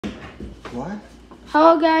What?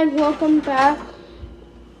 Hello guys, welcome back.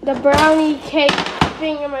 The brownie cake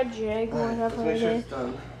thingamajig, whatever it is.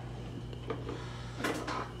 Done.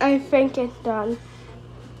 I think it's done.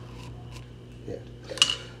 Yeah.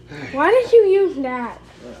 Why did you use that?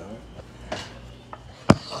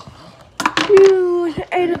 Use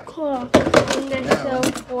 8 o'clock and then still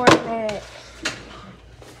 4 minutes.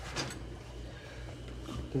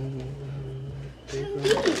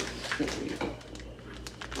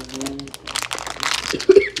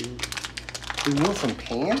 You want some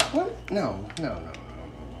pants? What? No.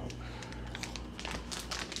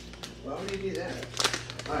 Why would you do that?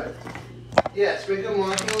 Alright. Yeah, sprinkle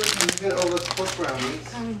marshmallows and over cooked brownies.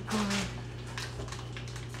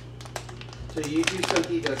 So you do some,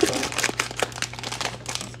 he does some.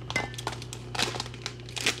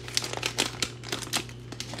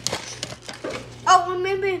 Oh,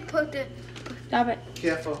 remember to put the... Stop it.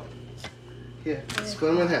 Careful. Here,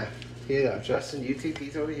 split them in half. Here you go. Justin, you take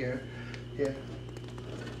these over here. Here.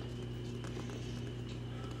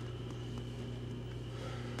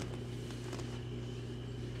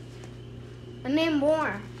 I need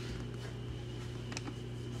more.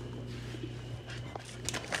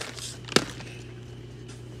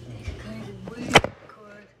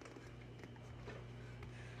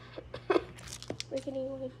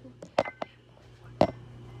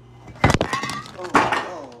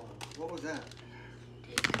 Oh, what was that?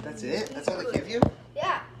 That's it? That's all they give you?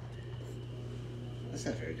 Yeah. That's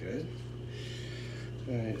not very good.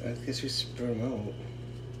 Alright, I guess we spread them out.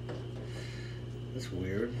 That's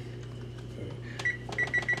weird.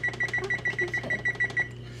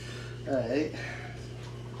 Alright.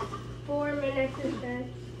 4 minutes is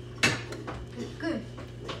done. Good.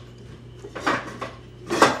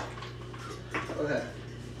 Okay.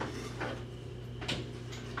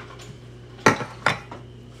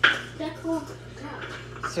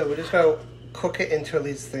 So we're just gonna cook it until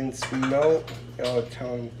these things melt or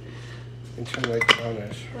turn like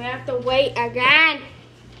brownish. We have to wait again.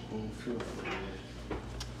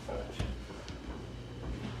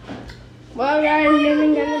 Well guys, this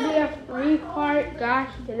is gonna be a 3-part. Gosh,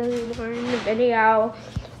 didn't learn the video.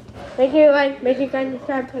 Make sure you like, make sure you guys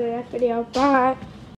subscribe for the next video. Bye.